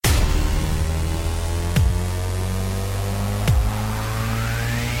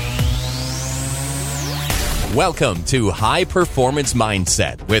Welcome to High Performance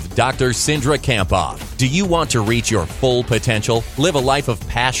Mindset with Dr. Cindra Kamphoff. Do you want to reach your full potential? Live a life of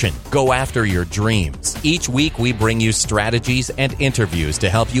passion. Go after your dreams. Each week we bring you strategies and interviews to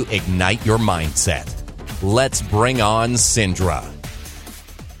help you ignite your mindset. Let's bring on Cindra.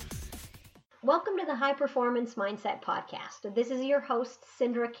 Welcome to the High Performance Mindset Podcast. This is your host,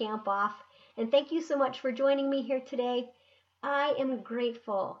 Cindra Kamphoff, and thank you so much for joining me here today. I am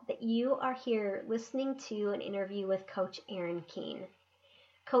grateful that you are here listening to an interview with Coach Aaron Keene.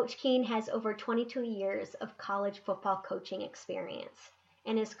 Coach Keene has over 22 years of college football coaching experience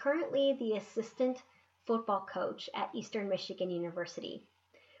and is currently the assistant football coach at Eastern Michigan University.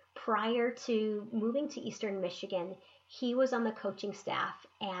 Prior to moving to Eastern Michigan, he was on the coaching staff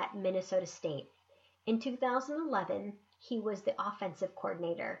at Minnesota State. In 2011, he was the offensive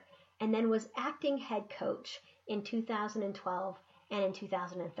coordinator and then was acting head coach in 2012 and in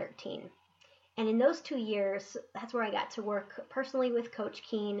 2013. And in those 2 years, that's where I got to work personally with Coach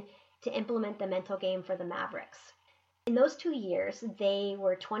Keene to implement the mental game for the Mavericks. In those 2 years, they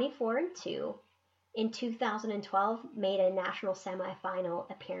were 24-2. In 2012, made a national semifinal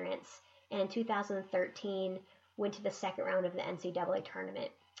appearance, and in 2013, went to the second round of the NCAA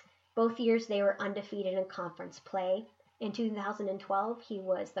tournament. Both years, they were undefeated in conference play. In 2012, he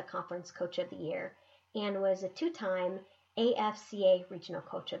was the Conference Coach of the Year and was a two-time AFCA Regional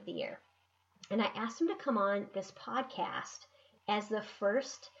Coach of the Year. And I asked him to come on this podcast as the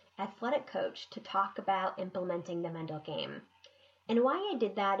first athletic coach to talk about implementing the mental game. And why I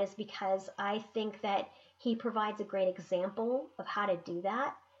did that is because I think that he provides a great example of how to do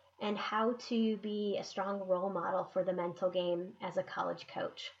that and how to be a strong role model for the mental game as a college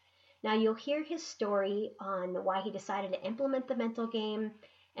coach. Now you'll hear his story on why he decided to implement the mental game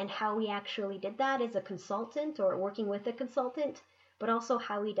and how he actually did that as a consultant or working with a consultant, but also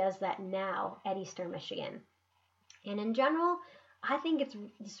how he does that now at Eastern Michigan. And in general, I think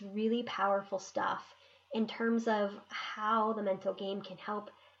it's really powerful stuff in terms of how the mental game can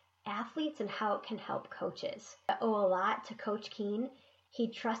help athletes and how it can help coaches. I owe a lot to Coach Keene. He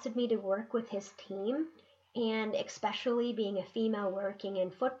trusted me to work with his team, and especially being a female working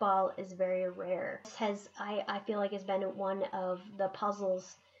in football is very rare. This I feel like has been one of the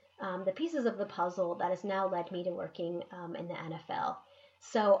puzzles, the pieces of the puzzle that has now led me to working in the NFL.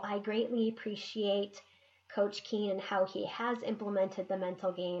 So I greatly appreciate Coach Keene and how he has implemented the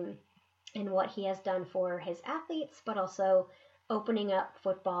mental game and what he has done for his athletes, but also opening up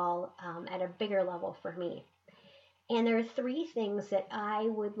football at a bigger level for me. And there are three things that I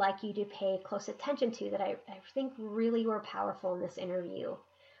would like you to pay close attention to that I think really were powerful in this interview.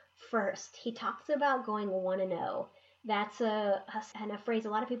 First, he talks about going 1-0. That's a phrase a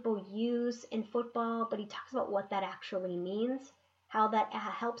lot of people use in football, but he talks about what that actually means, how that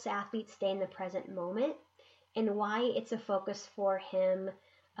helps athletes stay in the present moment, and why it's a focus for him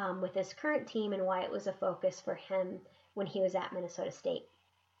with his current team and why it was a focus for him when he was at Minnesota State.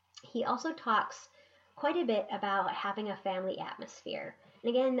 He also talks quite a bit about having a family atmosphere. And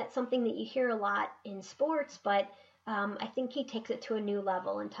again, that's something that you hear a lot in sports, but I think he takes it to a new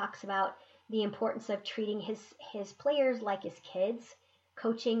level and talks about the importance of treating his players like his kids,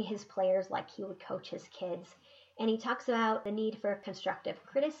 coaching his players like he would coach his kids. And he talks about the need for constructive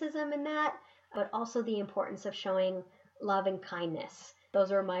criticism in that, but also the importance of showing love and kindness.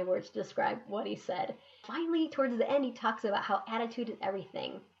 Those are my words to describe what he said. Finally, towards the end, he talks about how attitude is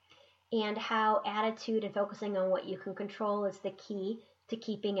everything, and how attitude and focusing on what you can control is the key to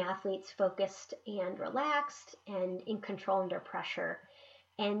keeping athletes focused and relaxed and in control under pressure.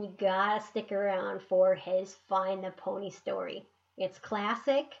 And you gotta stick around for his Find the Pony story. It's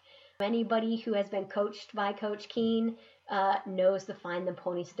classic. Anybody who has been coached by Coach Keene knows the Find the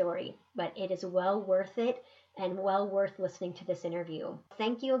Pony story, but it is well worth it and well worth listening to this interview.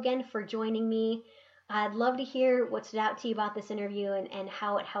 Thank you again for joining me. I'd love to hear what stood out to you about this interview and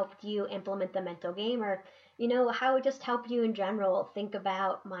how it helped you implement the mental game, or, how it just helped you in general think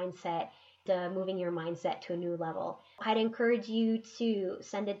about mindset, moving your mindset to a new level. I'd encourage you to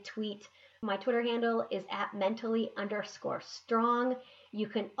send a tweet. My Twitter handle is @mentally_strong. You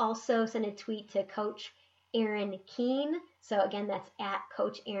can also send a tweet to Coach Aaron Keene. So again, that's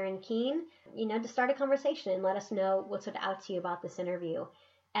 @Coach Aaron Keene, to start a conversation and let us know what stood out to you about this interview.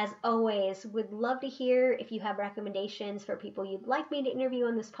 As always, would love to hear if you have recommendations for people you'd like me to interview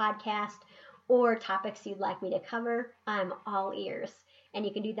on this podcast or topics you'd like me to cover. I'm all ears. And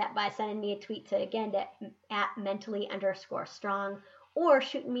you can do that by sending me a tweet to @mentally_strong or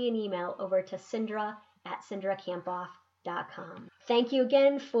shooting me an email over to Cindra@CindraKamphoff.com. Thank you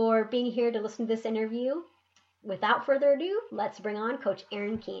again for being here to listen to this interview. Without further ado, let's bring on Coach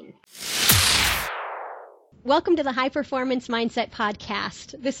Aaron Keene. Welcome to the High Performance Mindset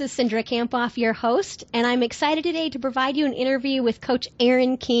Podcast. This is Cindra Kamphoff, your host, and I'm excited today to provide you an interview with Coach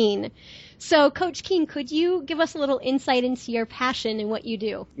Aaron Keene. So, Coach Keene, could you give us a little insight into your passion and what you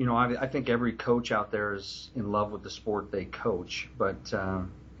do? You know, I think every coach out there is in love with the sport they coach, but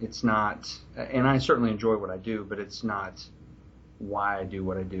it's not, and I certainly enjoy what I do, but it's not why I do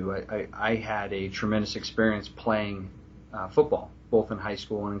what I do. I had a tremendous experience playing football, both in high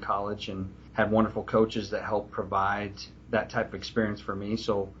school and in college, and had wonderful coaches that helped provide that type of experience for me.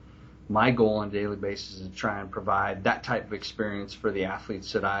 So my goal on a daily basis is to try and provide that type of experience for the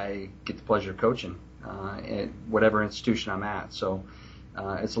athletes that I get the pleasure of coaching at whatever institution I'm at. So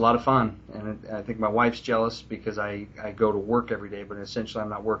it's a lot of fun, and I think my wife's jealous because I go to work every day, but essentially I'm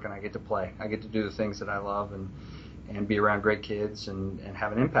not working. I get to play. I get to do the things that I love and be around great kids and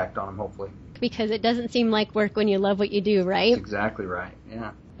have an impact on them, hopefully. Because it doesn't seem like work when you love what you do, right? That's exactly right,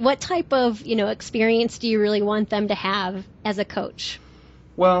 yeah. What type of, experience do you really want them to have as a coach?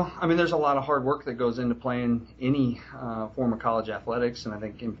 Well, I mean, there's a lot of hard work that goes into playing any form of college athletics, and I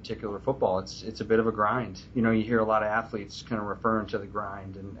think in particular football, it's a bit of a grind. You hear a lot of athletes kind of referring to the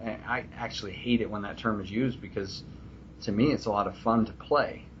grind, and I actually hate it when that term is used because to me it's a lot of fun to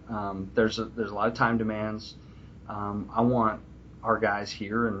play. There's a lot of time demands. I want our guys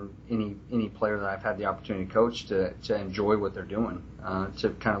here and any player that I've had the opportunity to coach to enjoy what they're doing, to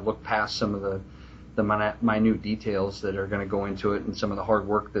kind of look past some of the minute details that are going to go into it and some of the hard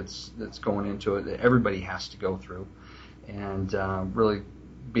work that's going into it that everybody has to go through, and really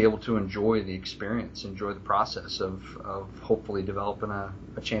be able to enjoy the experience, enjoy the process of hopefully developing a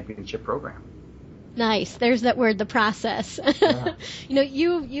championship program. Nice. There's that word, the process. Yeah.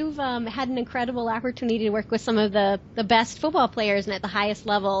 You've had an incredible opportunity to work with some of the best football players and at the highest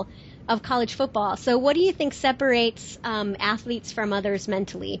level of college football. So what do you think separates athletes from others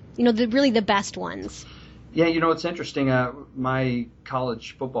mentally? Really the best ones. Yeah, it's interesting. My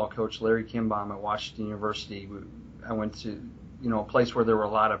college football coach, Larry Kimbaum at Washington University, I went to a place where there were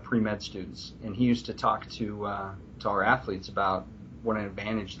a lot of pre-med students, and he used to talk to our athletes about what an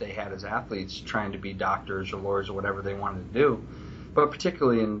advantage they had as athletes trying to be doctors or lawyers or whatever they wanted to do, but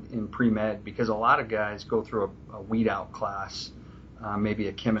particularly in pre-med, because a lot of guys go through a weed-out class, maybe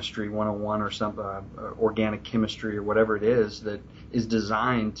a chemistry 101 or some organic chemistry or whatever it is that is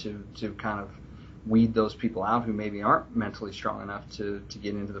designed to kind of weed those people out who maybe aren't mentally strong enough to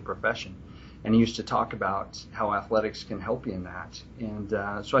get into the profession. And he used to talk about how athletics can help you in that. And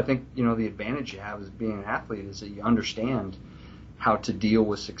so I think, the advantage you have as being an athlete is that you understand how to deal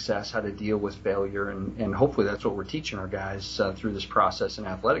with success, how to deal with failure, and hopefully that's what we're teaching our guys through this process in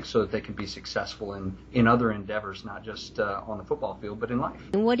athletics so that they can be successful in other endeavors, not just on the football field, but in life.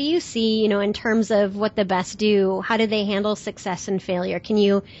 And what do you see, in terms of what the best do? How do they handle success and failure? Can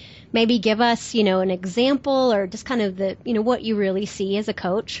you maybe give us, an example or just kind of the, what you really see as a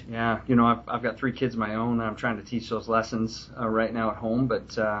coach? Yeah, I've got 3 kids of my own, and I'm trying to teach those lessons right now at home,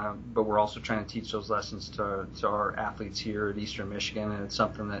 but we're also trying to teach those lessons to our athletes here at Eastern Michigan, and it's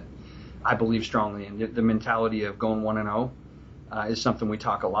something that I believe strongly in. The mentality of going 1-0 is something we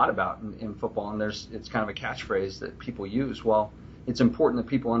talk a lot about in football, and it's kind of a catchphrase that people use. Well, it's important that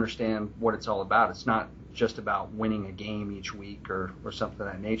people understand what it's all about. It's not just about winning a game each week or something of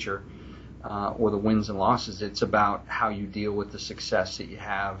that nature, or the wins and losses. It's about how you deal with the success that you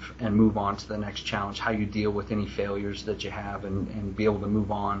have and move on to the next challenge, how you deal with any failures that you have and be able to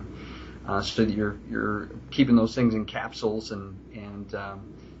move on, so that you're keeping those things in capsules and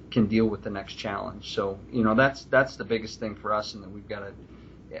can deal with the next challenge. So, that's the biggest thing for us, and that we've got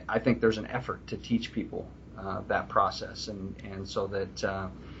to, I think there's an effort to teach people that process and so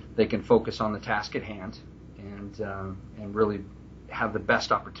that they can focus on the task at hand and really have the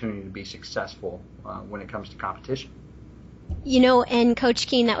best opportunity to be successful when it comes to competition. And Coach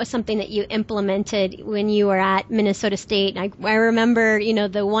Keene, that was something that you implemented when you were at Minnesota State. I remember,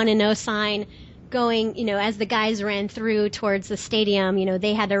 the 1-0 sign going, as the guys ran through towards the stadium,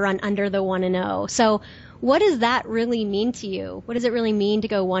 they had to run under the 1-0. So what does that really mean to you? What does it really mean to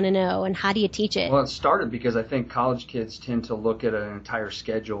go 1-0, and how do you teach it? Well, it started because I think college kids tend to look at an entire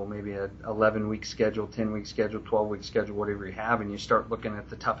schedule, maybe an 11-week schedule, 10-week schedule, 12-week schedule, whatever you have, and you start looking at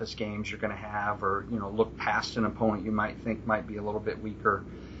the toughest games you're going to have, or look past an opponent you might think might be a little bit weaker.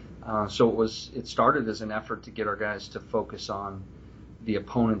 So it started as an effort to get our guys to focus on the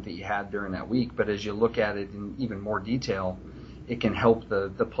opponent that you had during that week. But as you look at it in even more detail, it can help the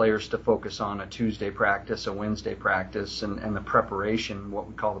players to focus on a Tuesday practice, a Wednesday practice, and the preparation, what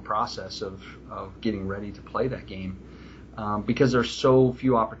we call the process of getting ready to play that game. Because there's so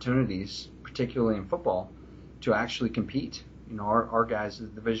few opportunities, particularly in football, to actually compete. our guys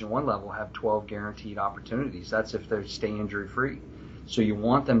at the Division I level have 12 guaranteed opportunities. That's if they stay injury free. So you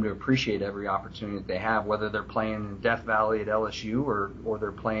want them to appreciate every opportunity that they have, whether they're playing in Death Valley at LSU or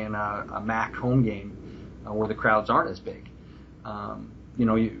they're playing a MAC home game where the crowds aren't as big.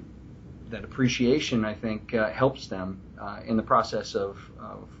 That appreciation, I think, helps them in the process of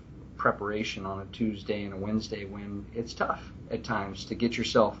preparation on a Tuesday and a Wednesday when it's tough at times to get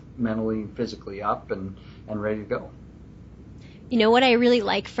yourself mentally and physically up and ready to go. What I really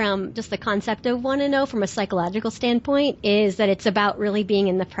like from just the concept of 1-0 from a psychological standpoint is that it's about really being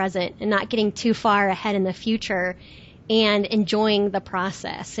in the present and not getting too far ahead in the future and enjoying the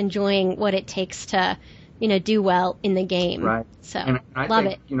process, enjoying what it takes to, do well in the game. Right. So, and I love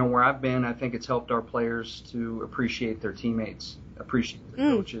think, it. Where I've been, I think it's helped our players to appreciate their teammates, appreciate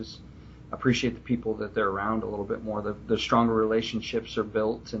their coaches, appreciate the people that they're around a little bit more. The stronger relationships are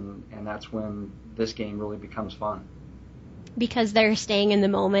built, and that's when this game really becomes fun. Because they're staying in the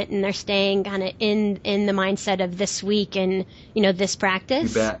moment and they're staying kind of in the mindset of this week and, this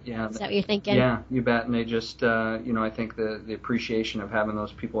practice. You bet, yeah. Is that what you're thinking? Yeah, you bet. And they just, I think the appreciation of having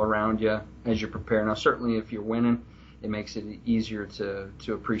those people around you as you prepare. Now, certainly if you're winning, it makes it easier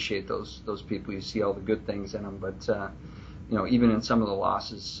to appreciate those people. You see all the good things in them. But, even in some of the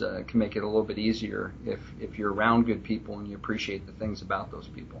losses, it can make it a little bit easier if you're around good people and you appreciate the things about those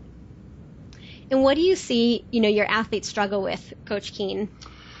people. And what do you see, your athletes struggle with, Coach Keene?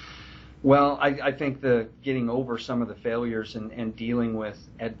 Well, I think the getting over some of the failures and dealing with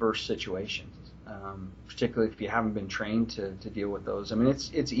adverse situations, particularly if you haven't been trained to deal with those. I mean,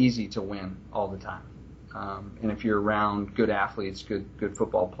 it's easy to win all the time. And if you're around good athletes, good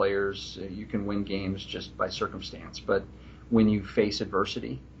football players, you can win games just by circumstance. But when you face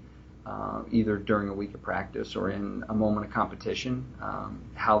adversity, either during a week of practice or in a moment of competition,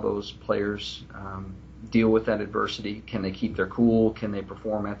 how those players deal with that adversity. Can they keep their cool? Can they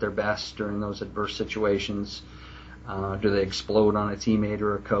perform at their best during those adverse situations? Do they explode on a teammate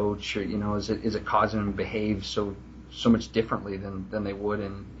or a coach? Or, is it causing them to behave so much differently than they would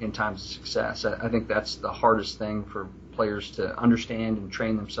in times of success? I think that's the hardest thing for players to understand and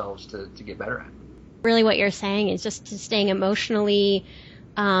train themselves to get better at. Really what you're saying is just staying emotionally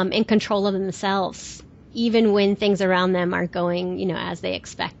in control of themselves, even when things around them aren't going, as they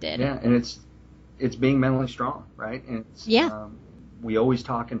expected. Yeah, and it's being mentally strong, right? And we always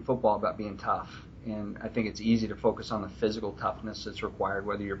talk in football about being tough, and I think it's easy to focus on the physical toughness that's required,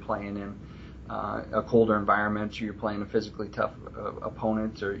 whether you're playing in a colder environment or you're playing a physically tough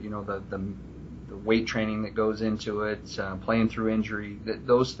opponent, or the weight training that goes into it, playing through injury,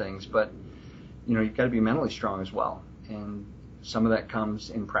 those things. But you've got to be mentally strong as well, and some of that comes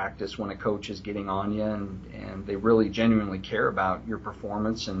in practice when a coach is getting on you and they really genuinely care about your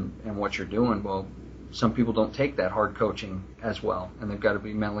performance and what you're doing. Well, some people don't take that hard coaching as well, and they've got to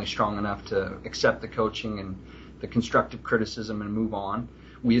be mentally strong enough to accept the coaching and the constructive criticism and move on.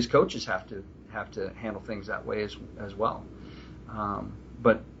 We as coaches have to handle things that way as well.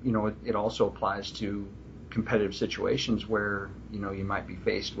 But it also applies to competitive situations where you might be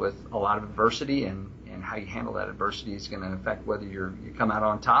faced with a lot of adversity, and how you handle that adversity is going to affect whether you come out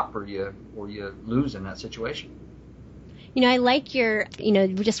on top or you lose in that situation. I like your,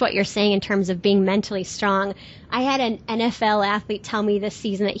 just what you're saying in terms of being mentally strong. I had an NFL athlete tell me this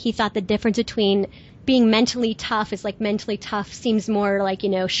season that he thought the difference between being mentally tough is like mentally tough seems more like,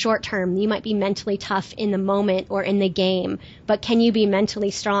 short term. You might be mentally tough in the moment or in the game, but can you be mentally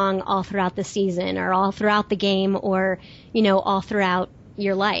strong all throughout the season or all throughout the game or, all throughout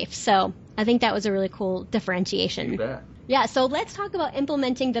your life? So I think that was a really cool differentiation. You bet. Yeah, so let's talk about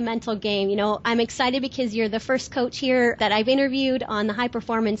implementing the mental game. I'm excited because you're the first coach here that I've interviewed on the high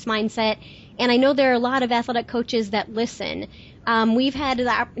performance mindset, and I know there are a lot of athletic coaches that listen. We've had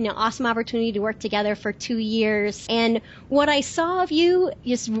the awesome opportunity to work together for 2 years, and what I saw of you,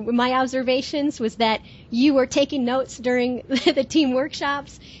 just my observations, was that you were taking notes during the team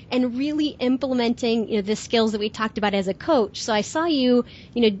workshops and really implementing the skills that we talked about as a coach. So I saw you,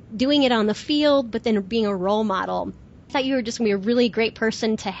 doing it on the field, but then being a role model. I thought you were just going to be a really great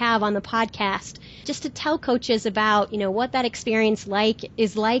person to have on the podcast, just to tell coaches about, what that experience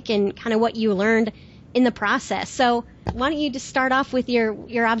is like and kind of what you learned in the process. So why don't you just start off with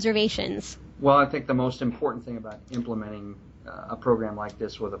your observations? Well, I think the most important thing about implementing a program like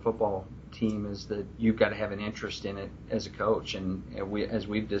this with a football team is that you've got to have an interest in it as a coach. And as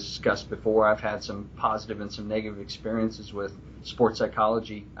we've discussed before, I've had some positive and some negative experiences with sports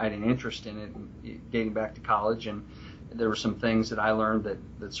psychology. I had an interest in it dating back to college, and there were some things that I learned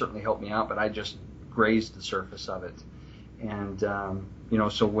that certainly helped me out, but I just grazed the surface of it. And,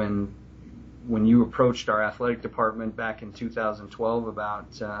 so when when you approached our athletic department back in 2012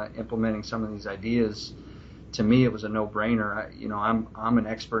 about implementing some of these ideas, to me it was a no-brainer. I'm an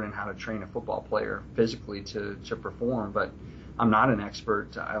expert in how to train a football player physically to perform, but I'm not an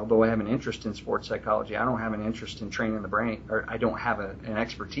expert. Although I have an interest in sports psychology, I don't have an interest in training the brain, or I don't have an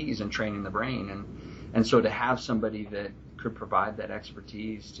expertise in training the brain. And so to have somebody that could provide that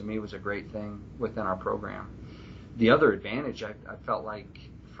expertise, to me, was a great thing within our program. The other advantage I felt like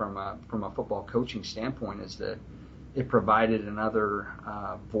from a football coaching standpoint is that it provided another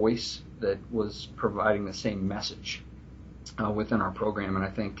voice that was providing the same message within our program. And I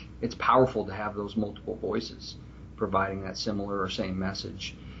think it's powerful to have those multiple voices providing that similar or same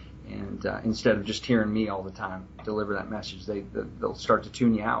message. And instead of just hearing me all the time deliver that message, they'll start to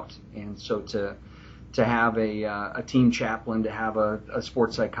tune you out. And so to have a team chaplain, to have a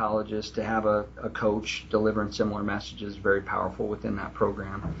sports psychologist, to have a coach delivering similar messages, very powerful within that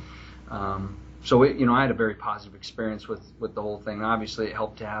program. So I had a very positive experience with the whole thing. Obviously, it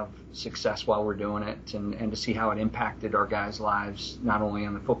helped to have success while we're doing it, and to see how it impacted our guys' lives, not only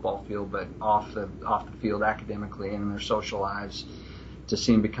on the football field but off the field academically and in their social lives. To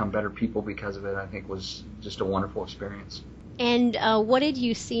see them become better people because of it, I think, was just a wonderful experience. And what did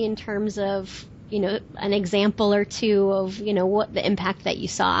you see in terms of an example or two of what the impact that you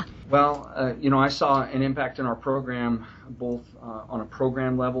saw? Well, I saw an impact in our program both on a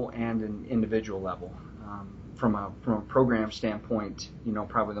program level and an individual level. From a program standpoint,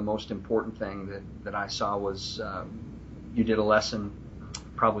 probably the most important thing that I saw was you did a lesson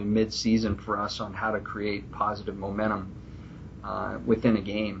probably mid-season for us on how to create positive momentum within a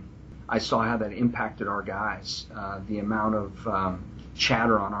game. I saw how that impacted our guys. The amount of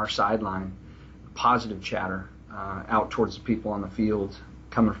chatter on our sideline, positive chatter out towards the people on the field,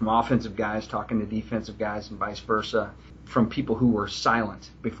 coming from offensive guys talking to defensive guys and vice versa, from people who were silent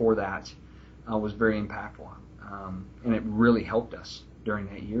before that, was very impactful. And it really helped us during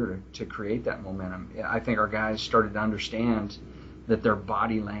that year to create that momentum. I think our guys started to understand that their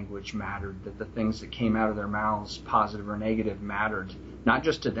body language mattered, that the things that came out of their mouths, positive or negative, mattered, not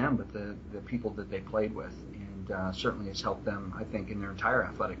just to them, but the people that they played with. And certainly has helped them, I think, in their entire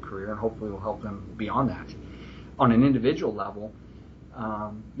athletic career, and hopefully will help them beyond that. On an individual level,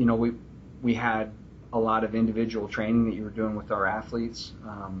 we had a lot of individual training that you were doing with our athletes.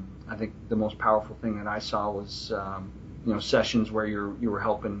 I think the most powerful thing that I saw was sessions where you were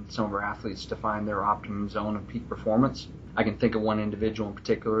helping some of our athletes to find their optimum zone of peak performance. I can think of one individual in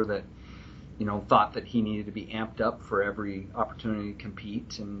particular that thought that he needed to be amped up for every opportunity to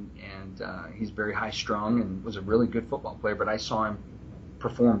compete, and he's very high strung and was a really good football player, but I saw him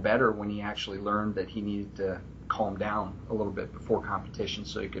perform better when he actually learned that he needed to calm down a little bit before competition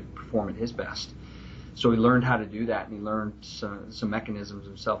so he could perform at his best. So he learned how to do that, and he learned some mechanisms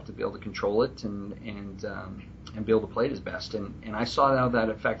himself to be able to control it and be able to play at his best. And I saw how that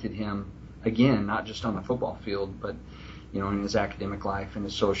affected him, again, not just on the football field, but in his academic life and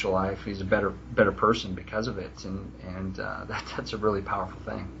his social life. He's a better person because of it, and that's a really powerful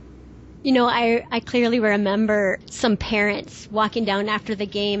thing. I clearly remember some parents walking down after the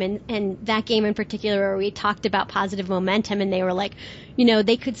game, and that game in particular where we talked about positive momentum, and they were like,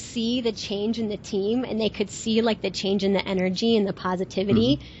 they could see the change in the team, and they could see like the change in the energy and the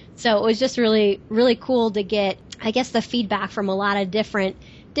positivity. Mm-hmm. So it was just really, really cool to get, I guess, the feedback from a lot of different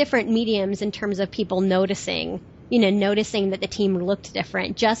mediums in terms of people noticing that the team looked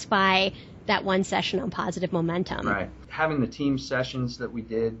different just by that one session on positive momentum. Right. Having the team sessions that we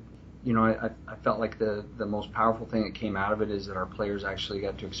did, I felt like the most powerful thing that came out of it is that our players actually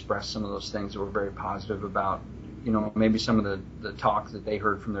got to express some of those things that were very positive about, maybe some of the talk that they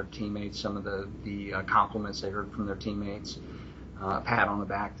heard from their teammates, some of the compliments they heard from their teammates, a pat on the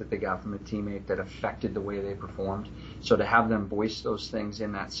back that they got from a teammate that affected the way they performed. So to have them voice those things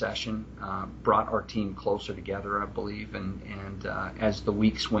in that session brought our team closer together, I believe, and as the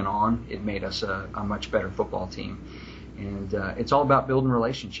weeks went on, it made us a much better football team. And it's all about building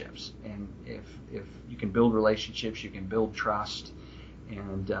relationships. And if you can build relationships, you can build trust,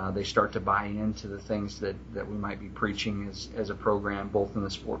 and they start to buy into the things that we might be preaching as a program, both in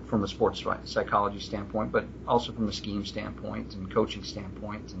from a sports psychology standpoint, but also from a scheme standpoint and coaching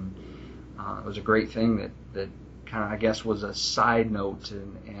standpoint. And it was a great thing that kind of, I guess, was a side note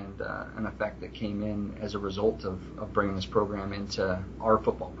and an effect that came in as a result of bringing this program into our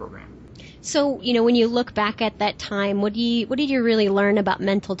football program. So, when you look back at that time, what did you really learn about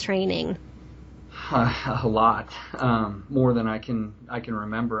mental training? A lot, more than I can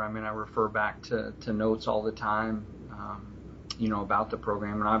remember. I mean, I refer back to notes all the time, about the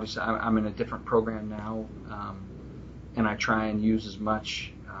program. And obviously, I'm in a different program now, and I try and use as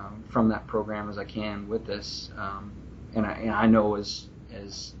much from that program as I can with this. And I know as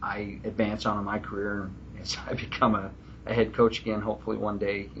I advance on in my career, and as I become a head coach again, hopefully one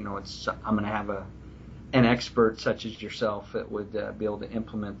day, I'm going to have an expert such as yourself that would be able to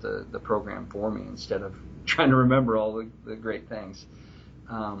implement the program for me instead of trying to remember all the great things.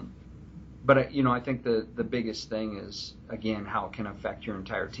 But I think the biggest thing is, again, how it can affect your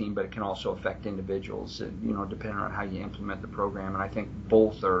entire team, but it can also affect individuals, depending on how you implement the program. And I think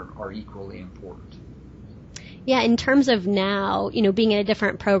both are equally important. Yeah, in terms of now, being in a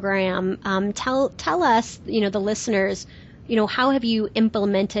different program, tell us, the listeners, how have you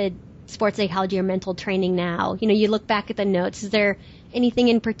implemented sports psychology or mental training now? You look back at the notes. Is there anything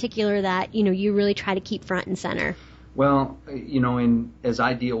in particular that, you really try to keep front and center? Well, as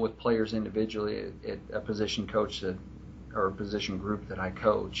I deal with players individually at a position coach or a position group that I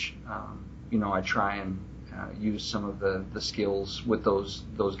coach, I try and use some of the skills with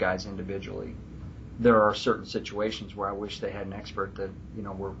those guys individually. There are certain situations where I wish they had an expert that,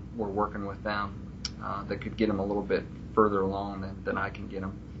 we're working with them that could get them a little bit further along than I can get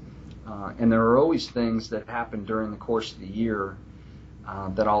them. And there are always things that happen during the course of the year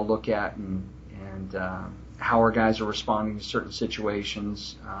that I'll look at and how our guys are responding to certain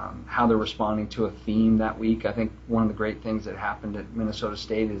situations, how they're responding to a theme that week. I think one of the great things that happened at Minnesota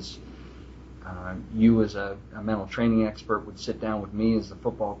State is you as a mental training expert would sit down with me as the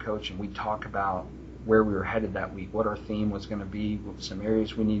football coach, and we'd talk about where we were headed that week, what our theme was going to be, some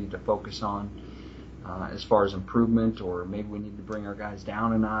areas we needed to focus on as far as improvement, or maybe we need to bring our guys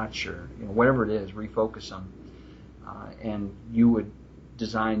down a notch, or whatever it is, refocus them. And you would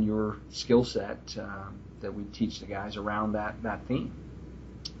design your skill set that we teach the guys around that theme.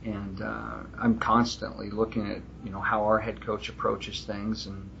 And I'm constantly looking at how our head coach approaches things,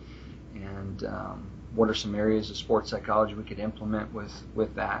 and what are some areas of sports psychology we could implement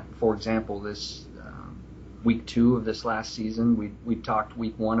with that. For example, this week 2 of this last season, we talked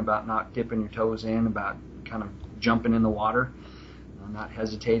week 1 about not dipping your toes in, about kind of jumping in the water, not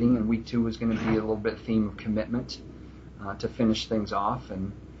hesitating, and week 2 was going to be a little bit theme of commitment to finish things off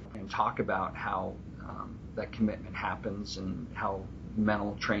and talk about how that commitment happens and how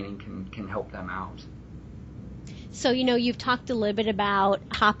mental training can help them out. So, you've talked a little bit about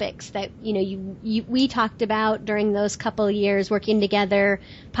topics that, we talked about during those couple of years working together,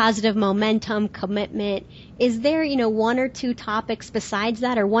 positive momentum, commitment. Is there, 1 or 2 topics besides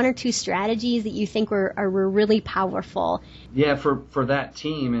that, or 1 or 2 strategies that you think were really powerful? Yeah, for that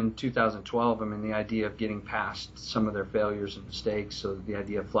team in 2012, the idea of getting past some of their failures and mistakes, so the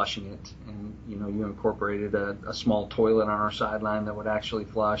idea of flushing it, and, you incorporated a small toilet on our sideline that would actually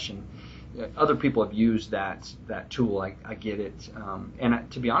flush, and other people have used that tool. I get it.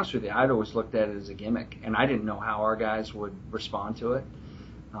 And to be honest with you, I'd always looked at it as a gimmick, and I didn't know how our guys would respond to it.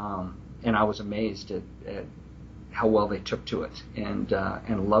 And I was amazed at how well they took to it and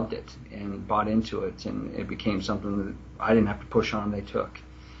loved it and bought into it, and it became something that I didn't have to push on. They took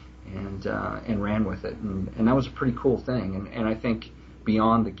and ran with it, and that was a pretty cool thing. And I think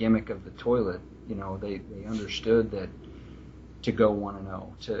beyond the gimmick of the toilet, they understood that to go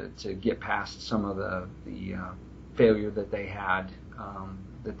 1-0, to get past some of the failure that they had,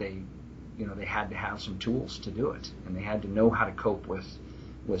 that they had to have some tools to do it, and they had to know how to cope with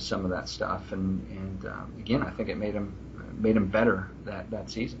some of that stuff. And again, I think it made them better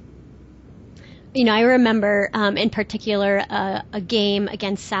that season. I remember in particular a game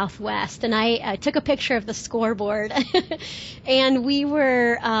against Southwest, and I took a picture of the scoreboard, and we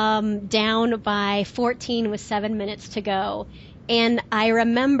were down by 14 with 7 minutes to go. And I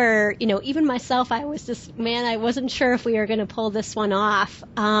remember, even myself, I was just, I wasn't sure if we were going to pull this one off.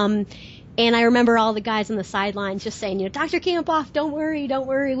 And I remember all the guys on the sidelines just saying, Dr. Campoff, don't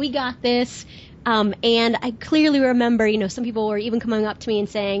worry, we got this. And I clearly remember, some people were even coming up to me and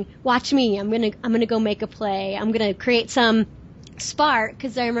saying, watch me, I'm gonna go make a play. I'm gonna create some spark,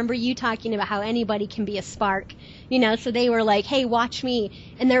 because I remember you talking about how anybody can be a spark, so they were like, hey, watch me.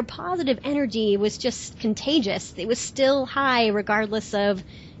 And their positive energy was just contagious. It was still high regardless of,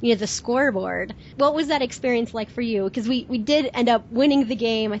 the scoreboard. What was that experience like for you? Because we did end up winning the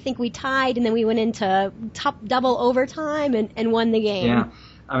game. I think we tied, and then we went into double overtime and won the game. Yeah.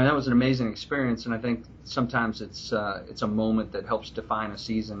 That was an amazing experience, and I think sometimes it's a moment that helps define a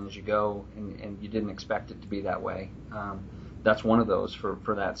season as you go, and you didn't expect it to be that way. That's one of those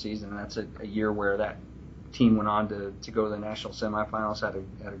for that season, and that's a year where that team went on to go to the national semifinals, had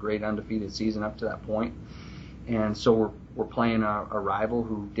a great undefeated season up to that point. And so we're playing a rival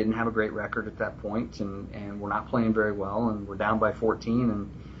who didn't have a great record at that point, and we're not playing very well, and we're down by 14.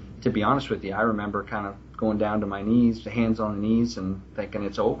 And to be honest with you, I remember kind of going down to my knees, the hands on the knees, and thinking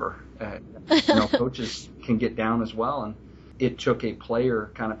it's over. Coaches can get down as well, and it took a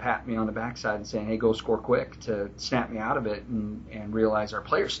player kind of patting me on the backside and saying, hey, go score quick, to snap me out of it and realize our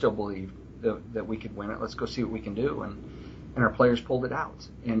players still believe that we could win it. Let's go see what we can do. And our players pulled it out.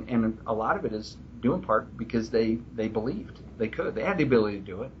 And a lot of it is due in part because they believed they could. They had the ability to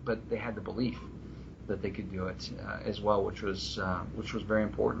do it, but they had the belief that they could do it as well, which was very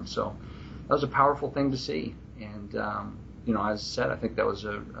important. So that was a powerful thing to see. And, as I said, I think that was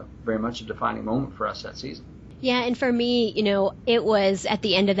a very much a defining moment for us that season. Yeah, and for me, it was at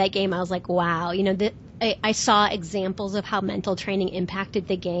the end of that game, I was like, wow, I saw examples of how mental training impacted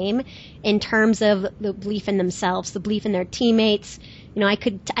the game in terms of the belief in themselves, the belief in their teammates. I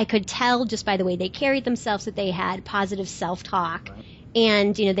could tell just by the way they carried themselves that they had positive self-talk. Right.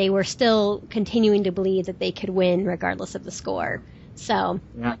 And, they were still continuing to believe that they could win regardless of the score. So,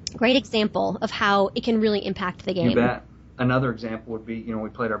 yeah. Great example of how it can really impact the game. You bet. Another example would be, we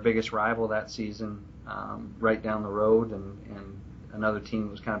played our biggest rival that season right down the road, and another team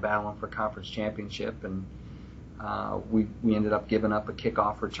was kind of battling for conference championship, and we ended up giving up a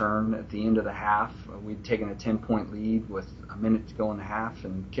kickoff return at the end of the half. We'd taken a 10-point lead with a minute to go in the half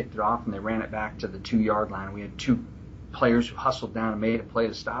and kicked it off, and they ran it back to the 2-yard line. We had 2 players who hustled down and made a play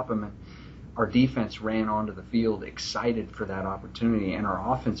to stop them, and our defense ran onto the field excited for that opportunity, and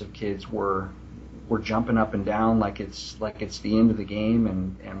our offensive kids were jumping up and down like it's the end of the game,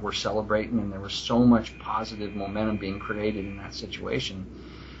 and we're celebrating, and there was so much positive momentum being created in that situation.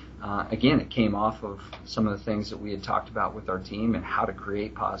 Again, it came off of some of the things that we had talked about with our team and how to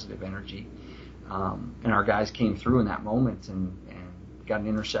create positive energy. And our guys came through in that moment and got an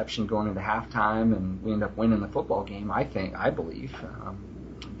interception going into halftime, and we ended up winning the football game, I believe,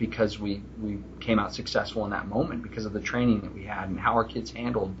 because we came out successful in that moment because of the training that we had and how our kids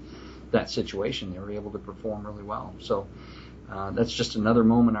handled that situation. They were able to perform really well. So that's just another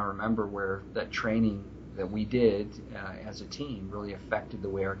moment I remember where that training that we did as a team really affected the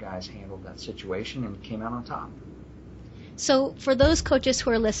way our guys handled that situation and came out on top. So for those coaches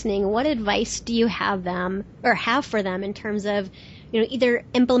who are listening, what advice do you have for them in terms of either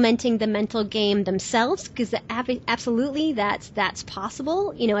implementing the mental game themselves, because absolutely that's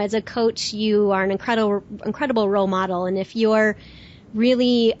possible. As a coach, you are an incredible role model, and if you're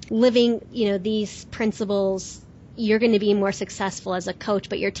really living, these principles, you're going to be more successful as a coach,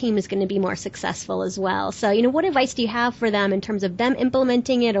 but your team is going to be more successful as well. So, what advice do you have for them in terms of them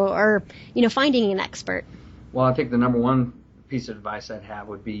implementing it or finding an expert? Well, I think the number one piece of advice I'd have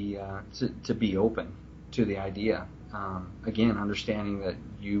would be to be open to the idea. Again, understanding that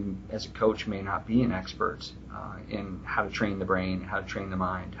you as a coach may not be an expert in how to train the brain, how to train the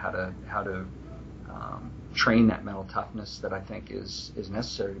mind, how to train that mental toughness that I think is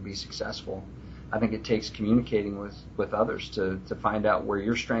necessary to be successful. I think it takes communicating with others to find out where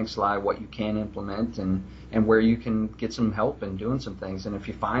your strengths lie, what you can implement, and where you can get some help in doing some things. And if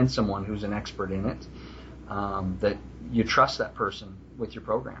you find someone who's an expert in it, that you trust that person with your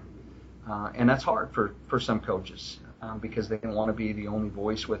program. And that's hard for some coaches because they don't want to be the only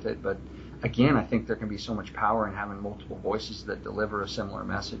voice with it. But again, I think there can be so much power in having multiple voices that deliver a similar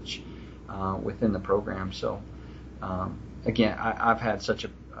message within the program. So again, I've had such a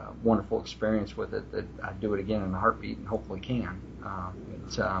wonderful experience with it that I'd do it again in a heartbeat and hopefully can.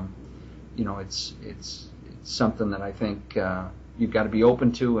 It's something that I think you've got to be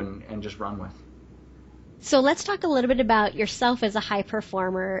open to and just run with. So let's talk a little bit about yourself as a high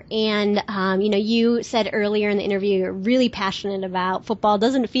performer. And, you said earlier in the interview you're really passionate about football.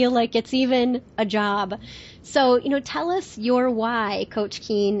 Doesn't feel like it's even a job. So, tell us your why, Coach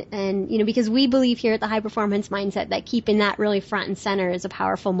Keene. And, because we believe here at the High Performance Mindset that keeping that really front and center is a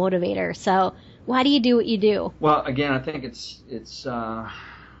powerful motivator. So why do you do what you do? Well, again, I think it's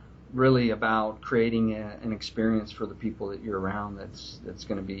really about creating an experience for the people that you're around that's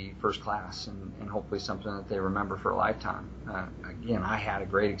going to be first class and hopefully something that they remember for a lifetime. Again, I had a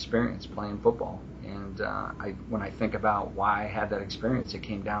great experience playing football, and when I think about why I had that experience, it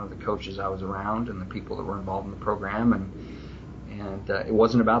came down to the coaches I was around and the people that were involved in the program, and it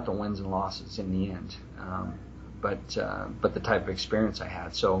wasn't about the wins and losses in the end, but the type of experience I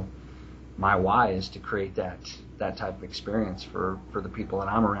had. So my why is to create that type of experience for the people that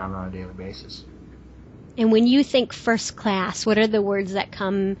I'm around on a daily basis. And when you think first class, what are the words that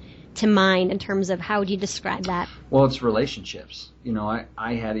come to mind in terms of how would you describe that? Well, it's relationships.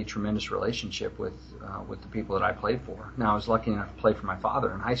 I had a tremendous relationship with the people that I played for. Now, I was lucky enough to play for my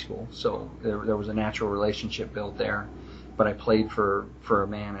father in high school, so there was a natural relationship built there. But I played for a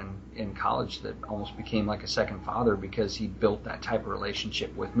man in college that almost became like a second father because he built that type of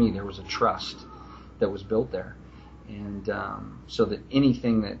relationship with me. There was a trust that was built there. And so that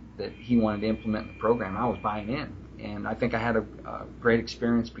anything that he wanted to implement in the program, I was buying in. And I think I had a great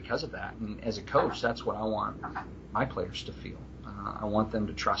experience because of that. And as a coach, that's what I want my players to feel. I want them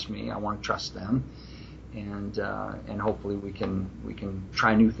to trust me. I want to trust them. And hopefully we can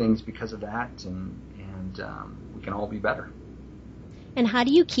try new things because of that, and we can all be better. And how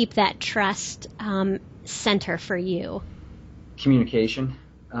do you keep that trust center for you? Communication.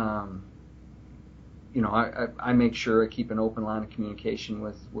 I make sure I keep an open line of communication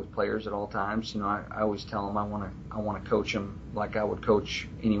with players at all times. I always tell them I want to coach them like I would coach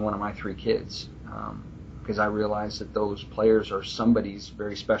any one of my 3 kids, because I realize that those players are somebody's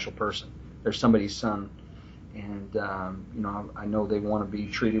very special person. They're somebody's son, and I know they want to be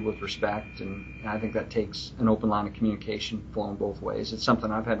treated with respect, and I think that takes an open line of communication flowing both ways. It's something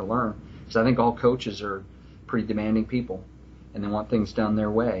I've had to learn, because I think all coaches are pretty demanding people, and they want things done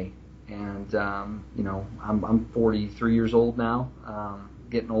their way. And, I'm 43 years old now,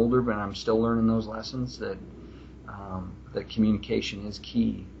 getting older, but I'm still learning those lessons that communication is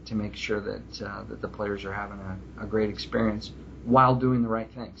key to make sure that the players are having a great experience while doing the right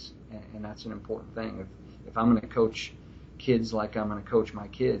things. And that's an important thing. If I'm going to coach kids like I'm going to coach my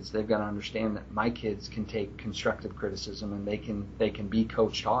kids, they've got to understand that my kids can take constructive criticism, and they can be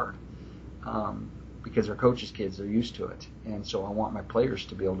coached hard. Because they're coaches' kids, they're used to it. And so I want my players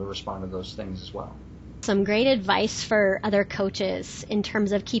to be able to respond to those things as well. Some great advice for other coaches in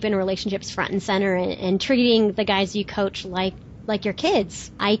terms of keeping relationships front and center and treating the guys you coach like your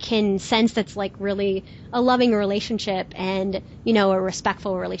kids. I can sense that's like really a loving relationship and, a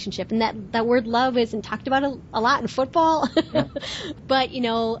respectful relationship. And that word love isn't talked about a lot in football. Yeah. But,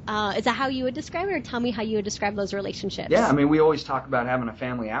 is that how you would describe it, or tell me how you would describe those relationships? Yeah, we always talk about having a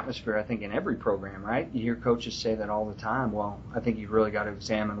family atmosphere, I think, in every program, right? You hear coaches say that all the time. Well, I think you've really got to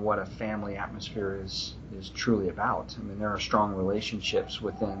examine what a family atmosphere is truly about. There are strong relationships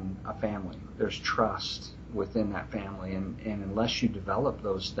within a family. There's trust within that family, and unless you develop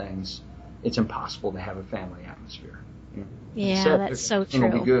those things, it's impossible to have a family atmosphere. Yeah, that's so true.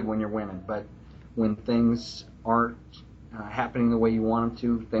 It'll be good when you're winning, but when things aren't happening the way you want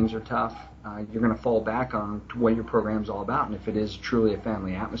them to, things are tough, you're going to fall back on what your program's all about. And if it is truly a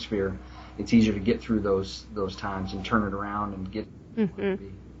family atmosphere, it's easier to get through those times and turn it around and get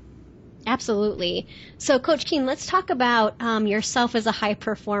Absolutely. So, Coach Keene, let's talk about yourself as a high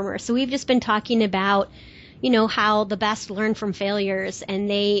performer. So we've just been talking about how the best learn from failures, and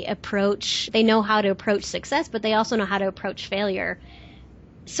they know how to approach success, but they also know how to approach failure.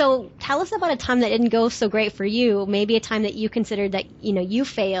 So tell us about a time that didn't go so great for you, maybe a time that you considered that, you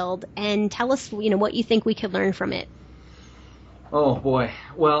failed, and tell us, what you think we could learn from it. Oh boy.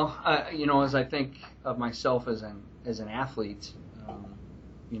 Well, as I think of myself as an athlete,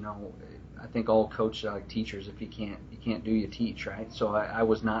 I think all coaches are like teachers. If you can't do, you teach, right? So I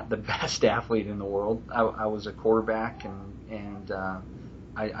was not the best athlete in the world. I was a quarterback, and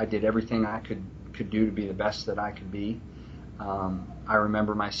I did everything I could do to be the best that I could be. I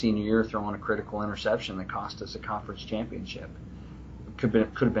remember my senior year throwing a critical interception that cost us a conference championship. Could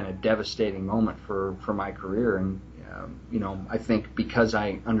have been a devastating moment for my career, and I think because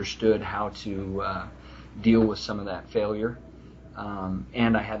I understood how to deal with some of that failure.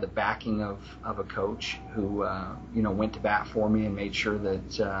 And I had the backing of a coach who, went to bat for me and made sure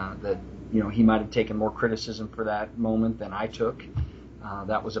that he might have taken more criticism for that moment than I took.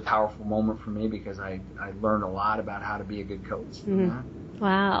 That was a powerful moment for me because I learned a lot about how to be a good coach. Mm-hmm.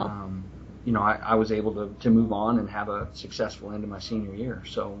 Wow. I was able to move on and have a successful end of my senior year.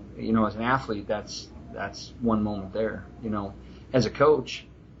 So, as an athlete, that's one moment there. As a coach,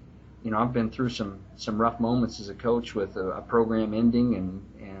 I've been through some rough moments as a coach with a program ending, and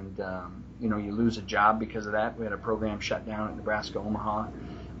you lose a job because of that. We had a program shut down at Nebraska Omaha.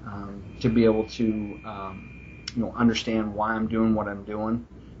 To be able to understand why I'm doing what I'm doing,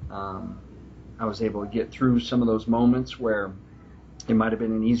 I was able to get through some of those moments where it might have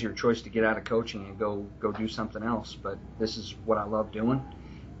been an easier choice to get out of coaching and go do something else. But this is what I love doing,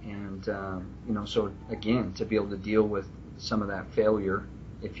 and so again, to be able to deal with some of that failure,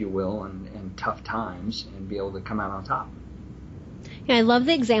 if you will, and tough times, and be able to come out on top. I love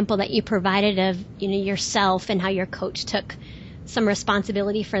the example that you provided of, yourself and how your coach took some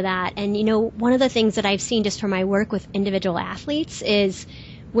responsibility for that. And, one of the things that I've seen just from my work with individual athletes is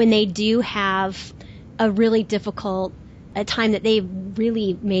when they do have a really difficult a time that they've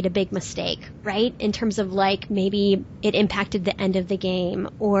really made a big mistake, right? In terms of like maybe it impacted the end of the game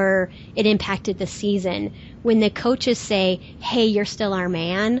or it impacted the season. When the coaches say, hey, you're still our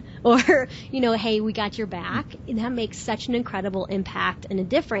man, or, hey, we got your back, that makes such an incredible impact and a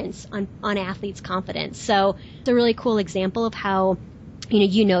difference on athletes' confidence. So it's a really cool example of how,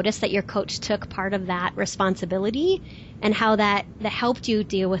 you notice that your coach took part of that responsibility and how that helped you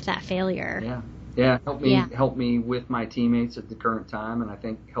deal with that failure. Yeah, help me with my teammates at the current time, and I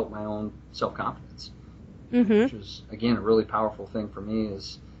think help my own self-confidence, which was, again, a really powerful thing for me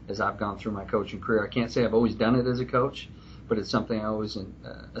as I've gone through my coaching career. I can't say I've always done it as a coach, but it's something I always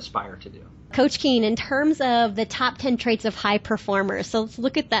aspire to do. Coach Keene, in terms of the top 10 traits of high performers, so let's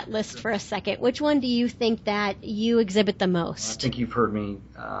look at that list for a second. Which one do you think that you exhibit the most? I think you've heard me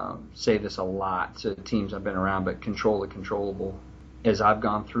say this a lot to teams I've been around, but control the controllable. As I've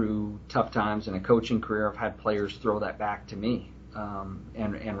gone through tough times in a coaching career, I've had players throw that back to me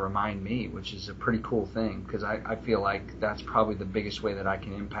and remind me, which is a pretty cool thing, because I feel like that's probably the biggest way that I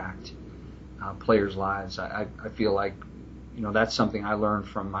can impact players' lives. I feel like that's something I learned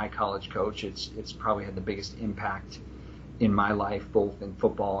from my college coach. It's probably had the biggest impact in my life, both in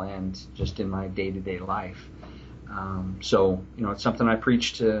football and just in my day-to-day life. So it's something I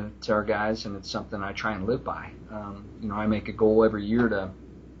preach to our guys, and it's something I try and live by. I make a goal every year to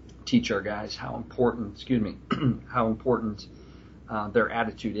teach our guys how important their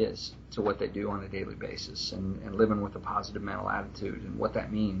attitude is to what they do on a daily basis, and living with a positive mental attitude and what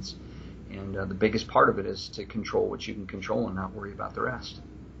that means. And the biggest part of it is to control what you can control and not worry about the rest.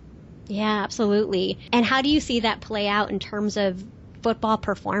 Yeah, absolutely. And how do you see that play out in terms of football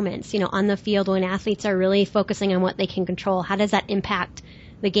performance, on the field when athletes are really focusing on what they can control? How does that impact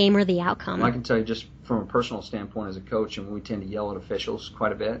the game or the outcome? Well, I can tell you just from a personal standpoint as a coach, and we tend to yell at officials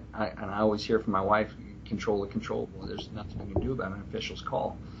quite a bit. I always hear from my wife, control the controllable. There's nothing we can do about an official's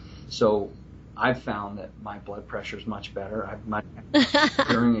call. So I've found that my blood pressure is much better.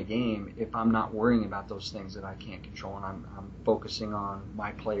 During a game, if I'm not worrying about those things that I can't control, and I'm focusing on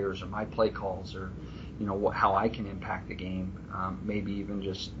my players or my play calls, or how I can impact the game, maybe even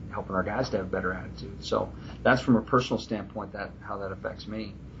just helping our guys to have a better attitude. So that's from a personal standpoint how that affects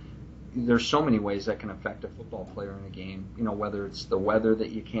me. There's so many ways that can affect a football player in a game, whether it's the weather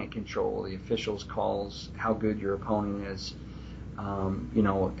that you can't control, the officials' calls, how good your opponent is.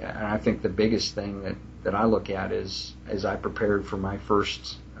 And I think the biggest thing that I look at is, as I prepared for my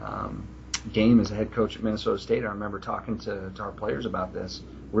first game as a head coach at Minnesota State, I remember talking to our players about this.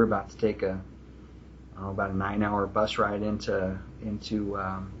 We're about to take about a 9-hour bus ride into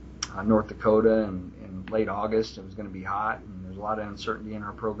North Dakota in late August. It was going to be hot, and there's a lot of uncertainty in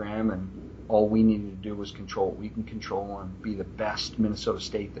our program, and all we needed to do was control what we can control and be the best Minnesota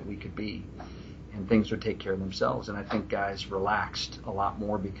State that we could be. And things would take care of themselves. And I think guys relaxed a lot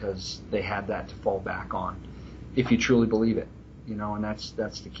more because they had that to fall back on, if you truly believe it, and that's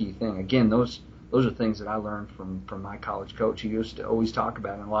the key thing. Again, those are things that I learned from my college coach. He used to always talk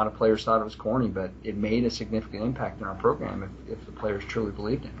about it, and a lot of players thought it was corny, but it made a significant impact in our program if the players truly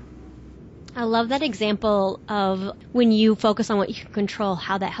believed in it. I love that example of when you focus on what you can control,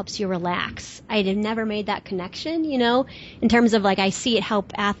 how that helps you relax. I had never made that connection, in terms of I see it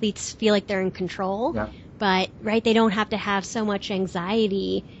help athletes feel like they're in control, but they don't have to have so much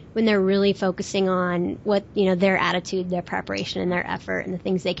anxiety when they're really focusing on what, their attitude, their preparation, and their effort, and the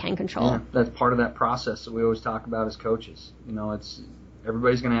things they can control. Yeah, that's part of that process that we always talk about as coaches.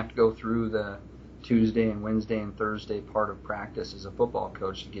 Everybody's going to have to go through the Tuesday and Wednesday and Thursday part of practice as a football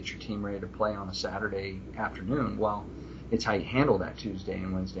coach to get your team ready to play on a Saturday afternoon. Well, it's how you handle that Tuesday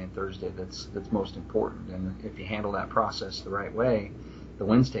and Wednesday and Thursday that's most important. And if you handle that process the right way, the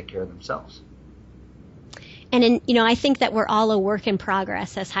wins take care of themselves. And I think that we're all a work in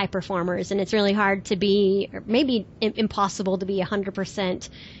progress as high performers, and it's really hard to be, or maybe impossible to be 100%,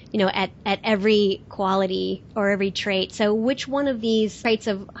 at every quality or every trait. So which one of these traits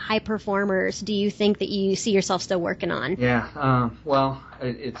of high performers do you think that you see yourself still working on? Yeah, well,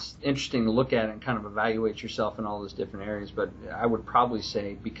 it's interesting to look at it and kind of evaluate yourself in all those different areas, but I would probably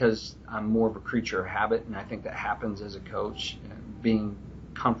say, because I'm more of a creature of habit, and I think that happens as a coach, being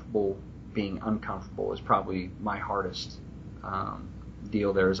comfortable being uncomfortable is probably my hardest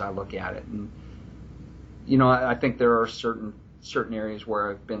deal there as I look at it. And I think there are certain areas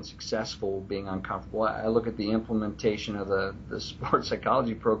where I've been successful being uncomfortable. I look at the implementation of the sports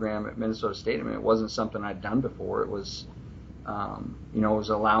psychology program at Minnesota State. I mean, it wasn't something I'd done before. It was it was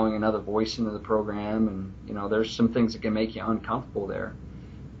allowing another voice into the program, and there's some things that can make you uncomfortable there.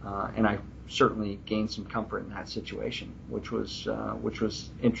 And certainly gained some comfort in that situation, which was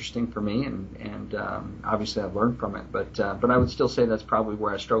interesting for me, and obviously I've learned from it. But I would still say that's probably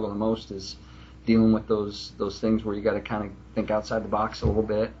where I struggle the most, is dealing with those things where you got to kind of think outside the box a little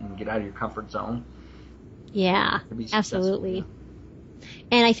bit and get out of your comfort zone. Yeah, absolutely. Yeah.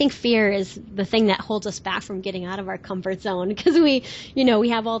 And I think fear is the thing that holds us back from getting out of our comfort zone, because we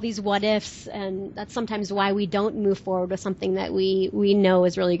have all these what ifs, and that's sometimes why we don't move forward with something that we know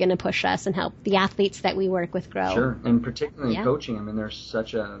is really going to push us and help the athletes that we work with grow. Sure, and particularly in coaching, I mean, there's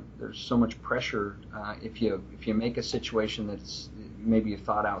so much pressure. If you make a situation that's maybe you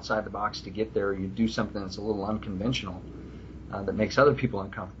thought outside the box to get there, or you do something that's a little unconventional that makes other people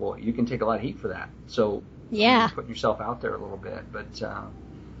uncomfortable, you can take a lot of heat for that. So you're putting yourself out there a little bit, but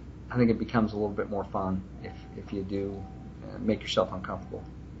I think it becomes a little bit more fun if you do make yourself uncomfortable.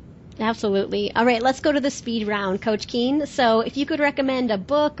 Absolutely. All right, let's go to the speed round, Coach Keene. So if you could recommend a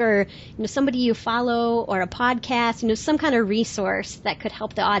book or somebody you follow or a podcast, some kind of resource that could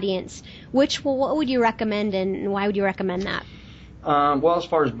help the audience, what would you recommend, and why would you recommend that? Well, as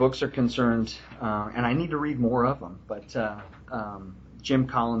far as books are concerned, and I need to read more of them, but Jim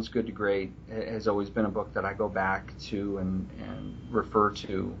Collins' Good to Great has always been a book that I go back to and refer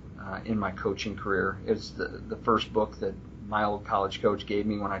to in my coaching career. It's the first book that my old college coach gave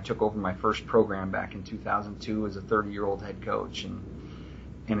me when I took over my first program back in 2002 as a 30-year-old head coach,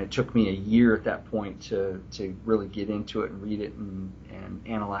 and it took me a year at that point to really get into it and read it and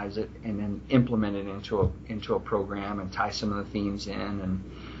analyze it and then implement it into a program and tie some of the themes in,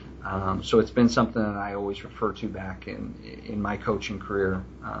 and so it's been something that I always refer to back in my coaching career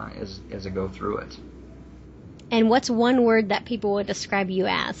as I go through it. And what's one word that people would describe you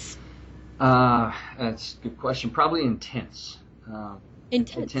as? That's a good question. Probably intense.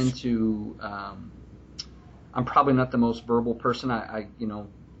 Intense. I tend to. I'm probably not the most verbal person.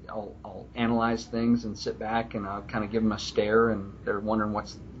 I'll analyze things and sit back and I'll kind of give them a stare, and they're wondering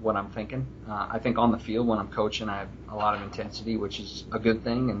what I'm thinking. I think on the field when I'm coaching, I have a lot of intensity, which is a good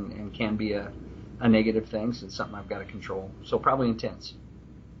thing and can be a negative thing. So it's something I've got to control. So probably intense.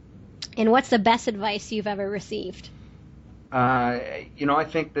 And what's the best advice you've ever received? I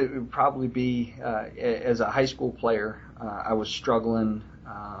think that it would probably be as a high school player, I was struggling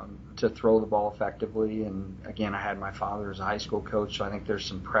to throw the ball effectively. And again, I had my father as a high school coach, so I think there's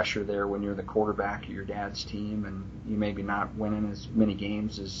some pressure there when you're the quarterback of your dad's team and you maybe not winning as many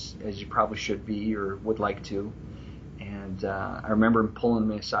games as you probably should be or would like to. And I remember him pulling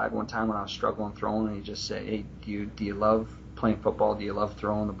me aside one time when I was struggling throwing, and he just said, "Hey, do you love playing football? Do you love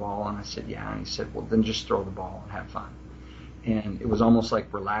throwing the ball?" And I said, "Yeah." And he said, "Well, then just throw the ball and have fun." And it was almost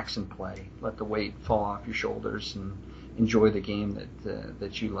like relax and play. Let the weight fall off your shoulders and enjoy the game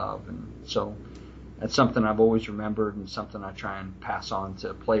that you love. And so that's something I've always remembered and something I try and pass on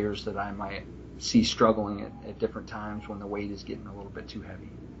to players that I might see struggling at different times when the weight is getting a little bit too heavy.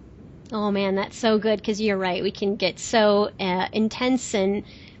 Oh, man, that's so good, because you're right. We can get so intense and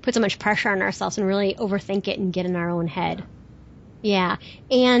put so much pressure on ourselves and really overthink it and get in our own head. Yeah.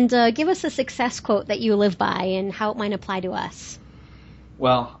 And give us a success quote that you live by and how it might apply to us.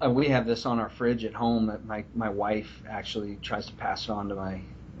 Well, we have this on our fridge at home that my wife actually tries to pass it on to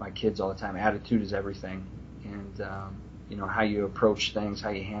my kids all the time. Attitude is everything. And, how you approach things, how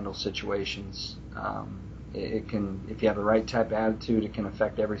you handle situations. It can, if you have the right type of attitude, it can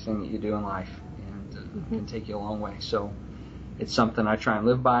affect everything that you do in life, and it can take you a long way. So it's something I try and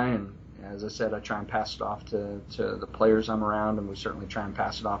live by, and as I said, I try and pass it off to the players I'm around, and we certainly try and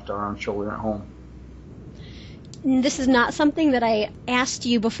pass it off to our own children at home. This is not something that I asked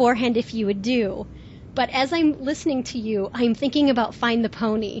you beforehand if you would do, but as I'm listening to you, I'm thinking about Find the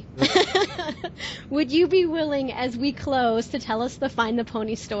Pony. Would you be willing, as we close, to tell us the Find the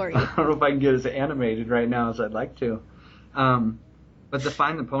Pony story? I don't know if I can get as animated right now as I'd like to. But the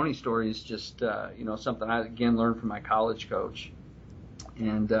Find the Pony story is just, something I, again, learned from my college coach.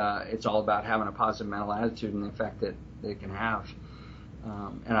 And it's all about having a positive mental attitude and the effect that it can have.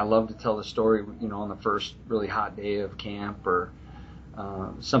 And I love to tell the story, on the first really hot day of camp or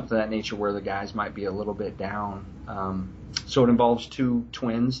something of that nature where the guys might be a little bit down. So it involves two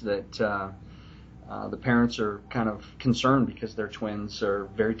twins that the parents are kind of concerned because their twins are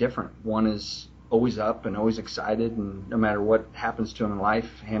very different. One is always up and always excited, and no matter what happens to him in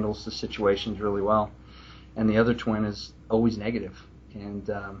life, handles the situations really well. And the other twin is always negative. And,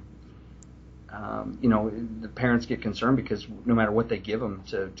 the parents get concerned because no matter what they give him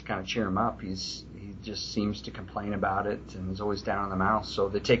to kind of cheer him up, he just seems to complain about it and is always down in the mouth. So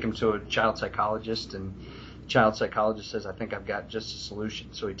they take him to a child psychologist, and the child psychologist says, "I think I've got just a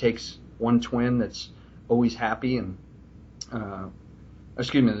solution." So he takes one twin that's always happy and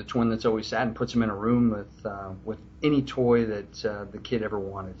the twin that's always sad, and puts him in a room with any toy that the kid ever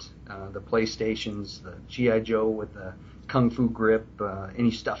wanted. The PlayStations, the G.I. Joe with the Kung Fu grip,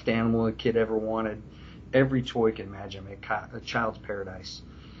 any stuffed animal a kid ever wanted. Every toy you can imagine, a child's paradise.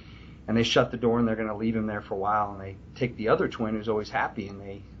 And they shut the door, and they're going to leave him there for a while, and they take the other twin who's always happy, and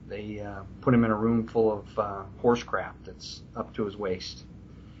they put him in a room full of horse crap that's up to his waist.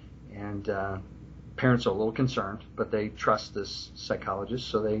 And parents are a little concerned, but they trust this psychologist,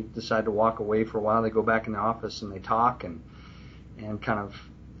 so they decide to walk away for a while. They go back in the office and they talk and kind of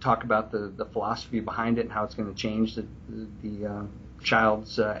talk about the philosophy behind it and how it's going to change the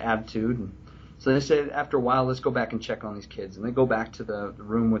child's attitude. And so they say, after a while, let's go back and check on these kids. And they go back to the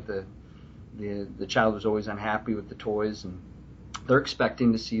room with the child who's always unhappy with the toys, and they're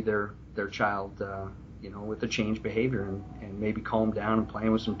expecting to see their child, with a changed behavior and maybe calm down and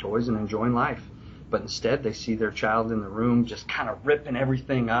playing with some toys and enjoying life. But instead, they see their child in the room just kind of ripping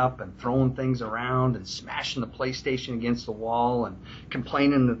everything up and throwing things around and smashing the PlayStation against the wall and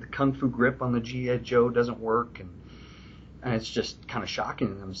complaining that the Kung Fu grip on the G.I. Joe doesn't work. And it's just kind of shocking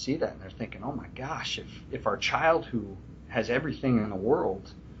to them to see that. And they're thinking, oh my gosh, if our child who has everything in the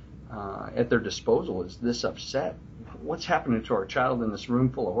world at their disposal is this upset, what's happening to our child in this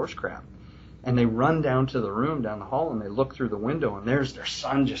room full of horse crap? And they run down to the room down the hall, and they look through the window, and there's their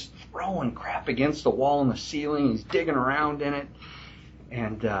son just throwing crap against the wall and the ceiling. He's digging around in it.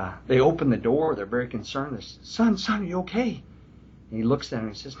 And they open the door. They're very concerned. They say, son, are you okay? And he looks at him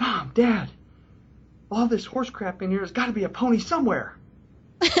and he says, Mom, Dad, all this horse crap in here has got to be a pony somewhere.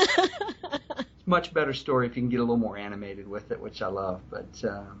 Much better story if you can get a little more animated with it, which I love.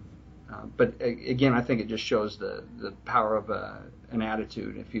 But again, I think it just shows the power of an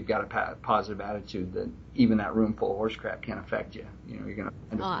attitude. If you've got a positive attitude, that even that room full of horse crap can't affect you. You're going to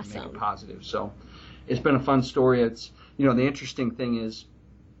end up making it positive. So it's been a fun story. It's, the interesting thing is,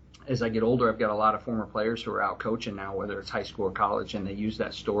 as I get older, I've got a lot of former players who are out coaching now, whether it's high school or college, and they use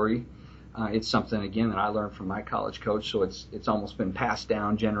that story. It's something, again, that I learned from my college coach, so it's almost been passed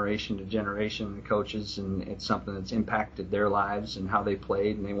down generation to generation, the coaches, and it's something that's impacted their lives and how they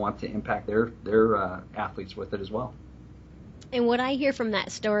played, and they want to impact their athletes with it as well. And what I hear from that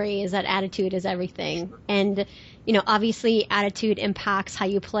story is that attitude is everything. And, obviously attitude impacts how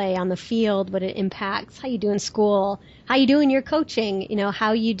you play on the field, but it impacts how you do in school, how you do in your coaching,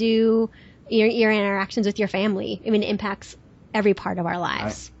 how you do your interactions with your family. I mean, it impacts every part of our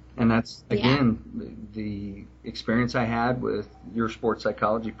lives. And that's, again, the experience I had with your sports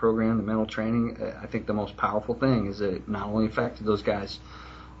psychology program, the mental training. I think the most powerful thing is that it not only affected those guys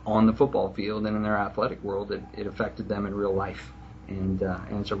on the football field and in their athletic world, it affected them in real life. And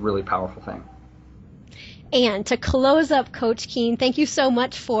it's a really powerful thing. And to close up, Coach Keene, thank you so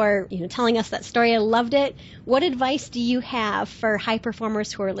much for telling us that story. I loved it. What advice do you have for high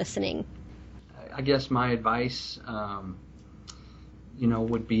performers who are listening? I guess my advice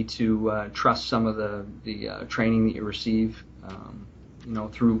would be to trust some of the training that you receive,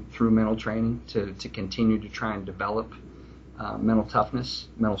 through mental training, to continue to try and develop mental toughness,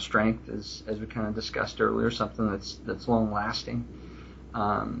 mental strength, as we kind of discussed earlier, something that's long lasting,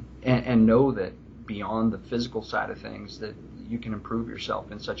 and know that beyond the physical side of things, that you can improve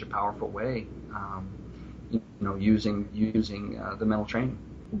yourself in such a powerful way, using the mental training.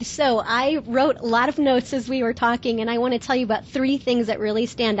 So I wrote a lot of notes as we were talking, and I want to tell you about 3 things that really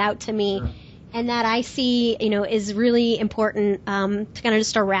stand out to me. Sure. And that I see, is really important to kind of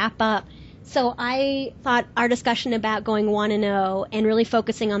just to wrap up. So I thought our discussion about going 1-0 and really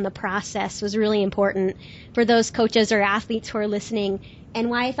focusing on the process was really important for those coaches or athletes who are listening. And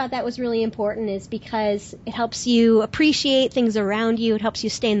why I thought that was really important is because it helps you appreciate things around you. It helps you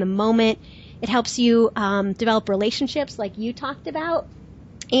stay in the moment. It helps you develop relationships like you talked about.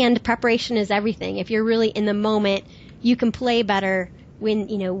 And preparation is everything. If you're really in the moment, you can play better when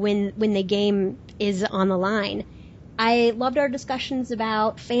the game is on the line. I loved our discussions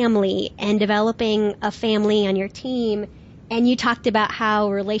about family and developing a family on your team. And you talked about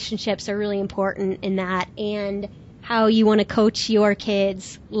how relationships are really important in that, and how you want to coach your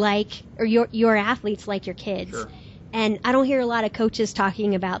kids or your athletes like your kids. Sure. And I don't hear a lot of coaches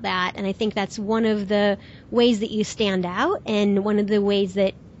talking about that. And I think that's one of the ways that you stand out, and one of the ways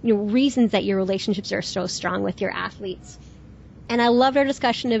that, reasons that your relationships are so strong with your athletes. And I loved our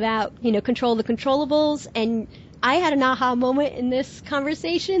discussion about, control the controllables. And I had an aha moment in this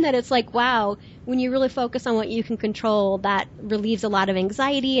conversation that it's like, wow, when you really focus on what you can control, that relieves a lot of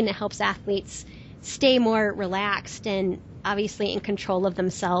anxiety, and it helps athletes stay more relaxed and obviously in control of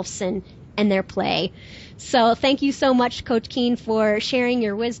themselves and and their play. So thank you so much, Coach Keene, for sharing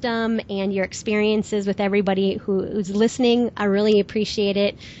your wisdom and your experiences with everybody who's listening. I really appreciate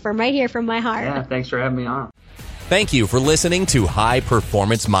it from right here from my heart. Yeah, thanks for having me on. Thank you for listening to High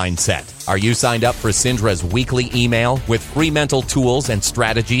Performance Mindset. Are you signed up for Cindra's weekly email with free mental tools and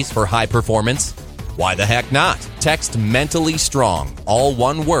strategies for high performance? Why the heck not? Text Mentally Strong, all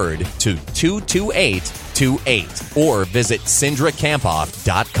one word, to 22828 or visit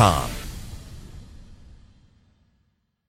CindraCampoff.com.